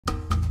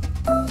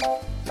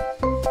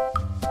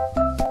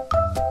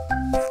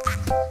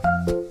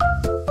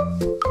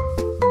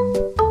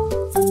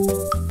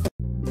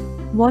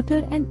water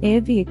and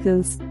air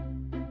vehicles,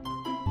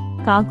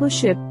 cargo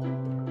ship,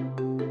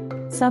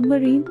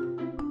 submarine,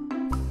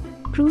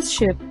 cruise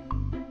ship,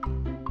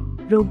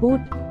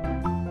 rowboat,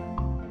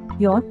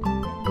 yacht,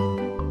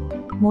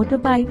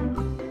 motorbike,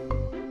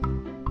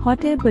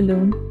 hot air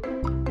balloon,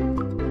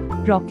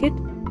 rocket,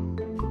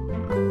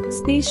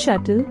 space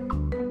shuttle,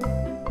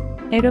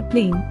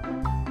 aeroplane,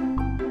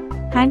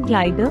 hang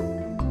glider,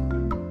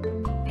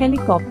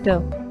 helicopter,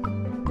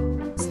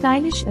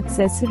 stylish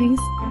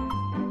accessories,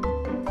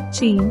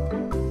 chain,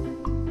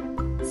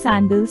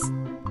 sandals,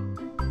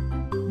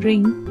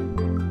 ring,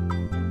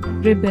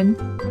 ribbon,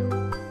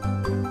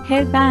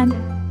 hairband,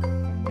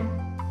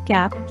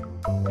 cap,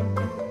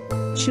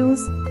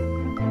 shoes,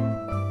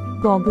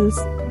 goggles,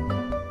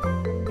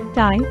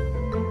 tie,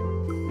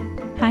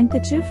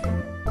 handkerchief,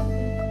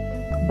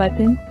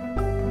 button,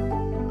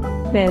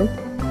 belt,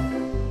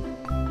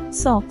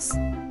 socks,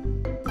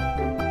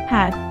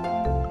 hat,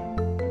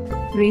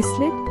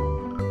 bracelet,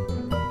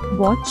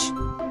 watch,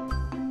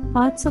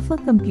 parts of a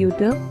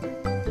computer,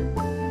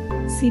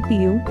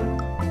 CPU,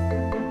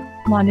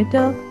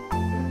 monitor,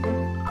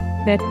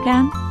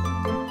 webcam,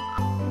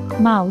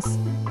 mouse,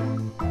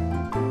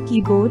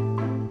 keyboard,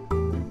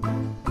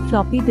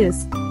 floppy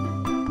disk,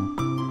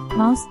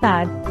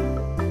 mousepad,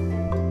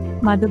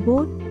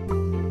 motherboard,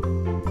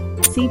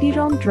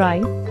 CD-ROM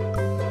drive,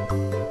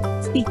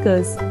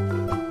 speakers,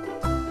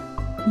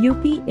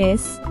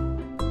 UPS,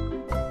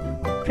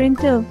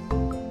 printer,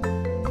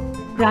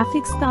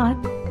 graphics card,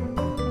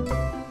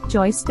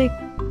 joystick,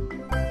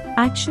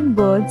 action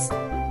words,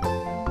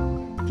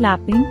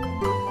 clapping,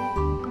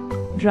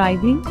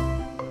 driving,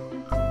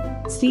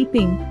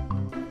 sleeping,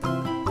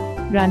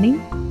 running,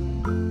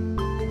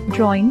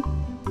 drawing,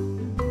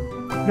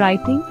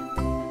 writing,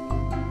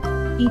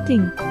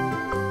 eating,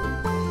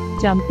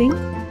 jumping,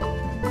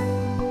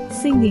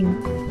 singing,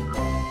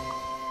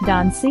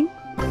 dancing,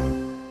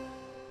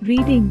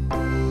 reading,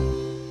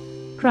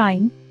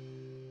 crying,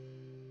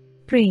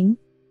 praying,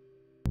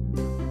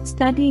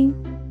 studying,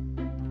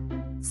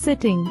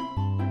 sitting.